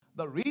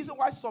The reason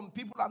why some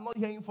people are not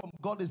hearing from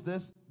God is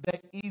this: there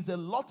is a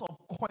lot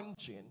of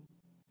quenching,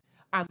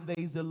 and there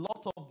is a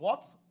lot of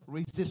what?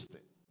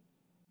 Resisting.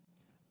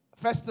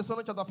 1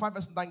 Thessalonians chapter 5,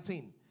 verse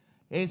 19.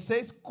 It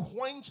says,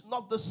 quench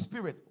not the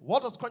spirit.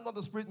 What does quench not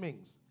the spirit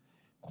means?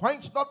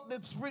 Quench not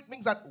the spirit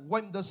means that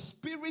when the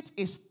spirit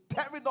is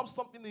stirring up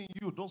something in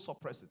you, don't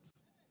suppress it.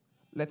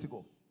 Let it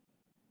go.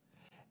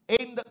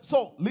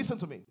 So, listen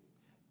to me.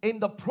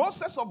 In the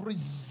process of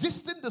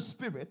resisting the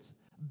spirit,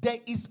 there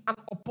is an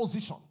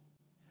opposition.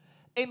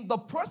 In the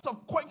process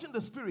of quenching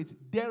the spirit,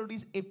 there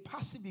is a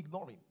passive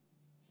ignoring.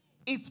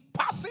 It's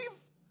passive,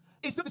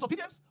 it's still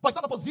disobedience, but it's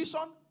not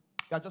opposition.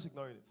 You are just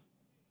ignoring it.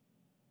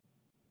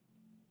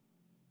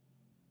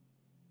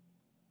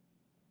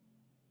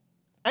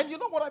 And you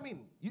know what I mean?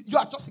 You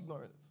are just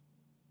ignoring it.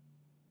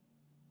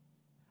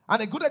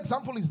 And a good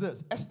example is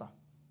this: Esther.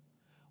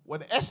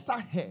 When Esther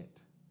heard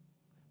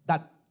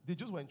that the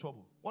Jews were in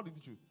trouble, what did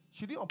she do?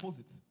 She didn't oppose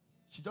it.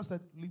 She just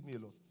said, leave me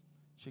alone.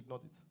 She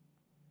ignored it.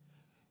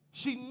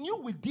 She knew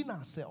within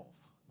herself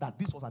that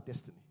this was her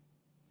destiny.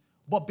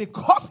 But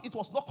because it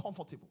was not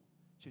comfortable,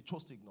 she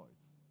chose to ignore it.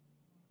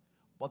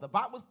 But the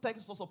Bible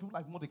takes us of people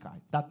like Mordecai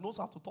that knows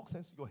how to talk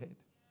sense in your head.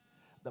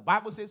 The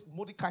Bible says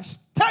Mordecai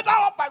stirred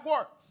her up by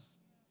words.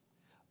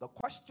 The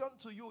question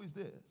to you is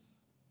this: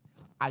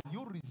 are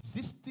you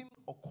resisting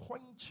or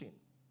quenching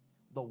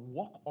the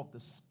work of the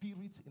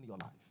Spirit in your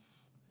life?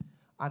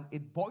 And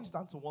it boils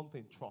down to one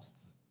thing: trust.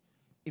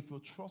 If you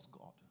trust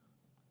God,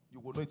 you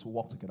will know it will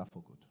work together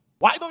for good.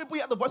 Why don't people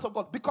hear the voice of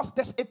God? Because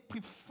there's a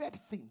preferred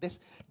thing.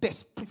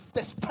 There's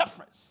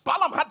preference.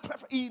 Balaam had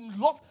preference. He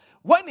loved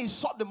when he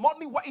saw the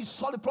money, when he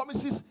saw the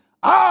promises.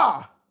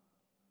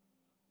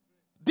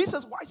 This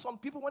is why some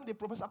people, when they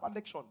prophesy about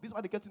election, this is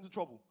why they get into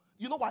trouble.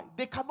 You know why?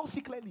 They cannot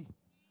see clearly.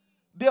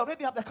 They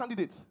already have their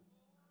candidate.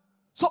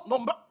 So,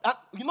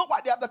 you know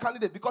why they have the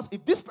candidate? Because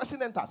if this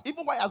person enters,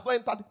 even when he has not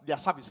entered, they are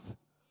serviced.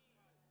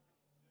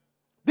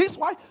 This is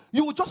why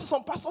you will just see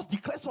some pastors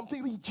declare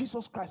something with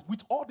Jesus Christ,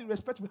 with all the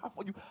respect we have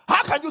for you.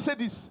 How can you say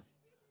this?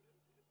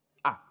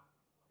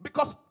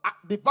 Because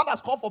the man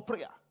has come for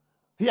prayer.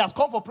 He has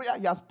come for prayer.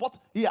 He has bought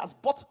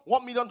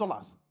 $1 million.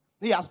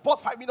 He has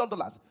bought $5 million.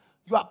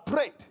 You have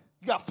prayed.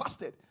 You have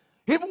fasted.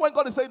 Even when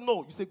God is saying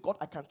no, you say, God,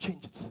 I can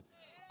change it.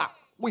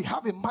 We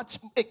have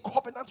a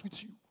covenant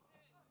with you.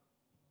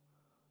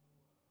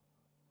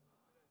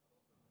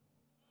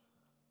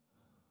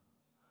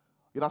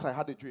 You know, I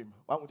had a dream.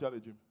 Why won't you have a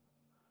dream?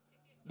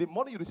 The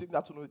money you received in that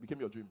afternoon became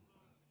your dream.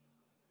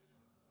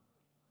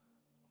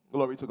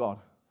 Glory to God.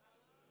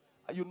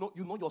 And you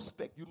know your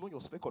spec. You know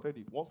your spec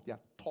already. Once they are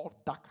tall,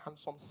 dark,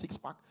 handsome,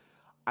 six-pack,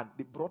 and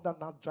the brother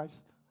now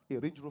drives a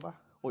Range Rover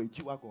or a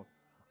G-Wagon,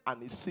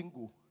 and is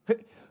single.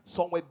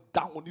 Somewhere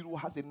down Oniru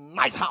has a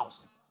nice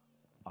house.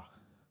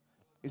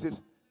 He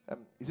says,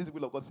 is this the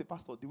will of God? Say,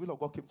 Pastor, the will of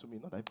God came to me,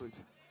 not I prayed.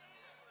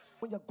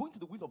 When you're going to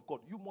the will of God,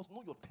 you must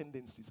know your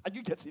tendencies. Are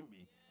you getting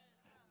me?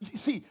 You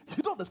see,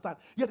 you don't understand.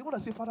 You're the one that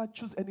say, Father,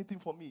 choose anything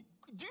for me.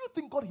 Do you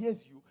think God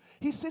hears you?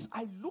 He says,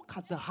 I look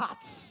at the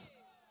hearts.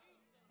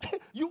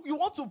 you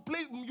want to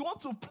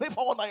play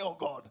for one eye on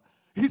God.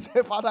 He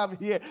said, Father, I'm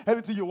here.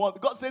 Anything you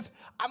want. God says,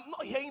 I'm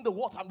not hearing the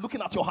words. I'm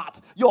looking at your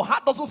heart. Your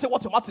heart doesn't say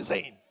what your mouth is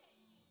saying.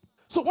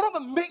 So one of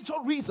the major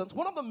reasons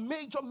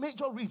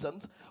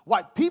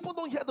why people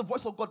don't hear the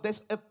voice of God,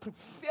 there's a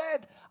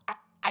preferred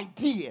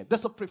idea.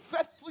 There's a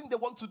preferred thing they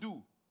want to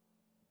do.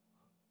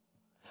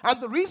 And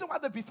the reason why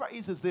they prefer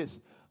is this.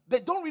 They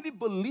don't really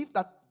believe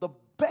that the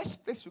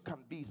best place you can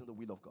be is in the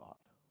will of God.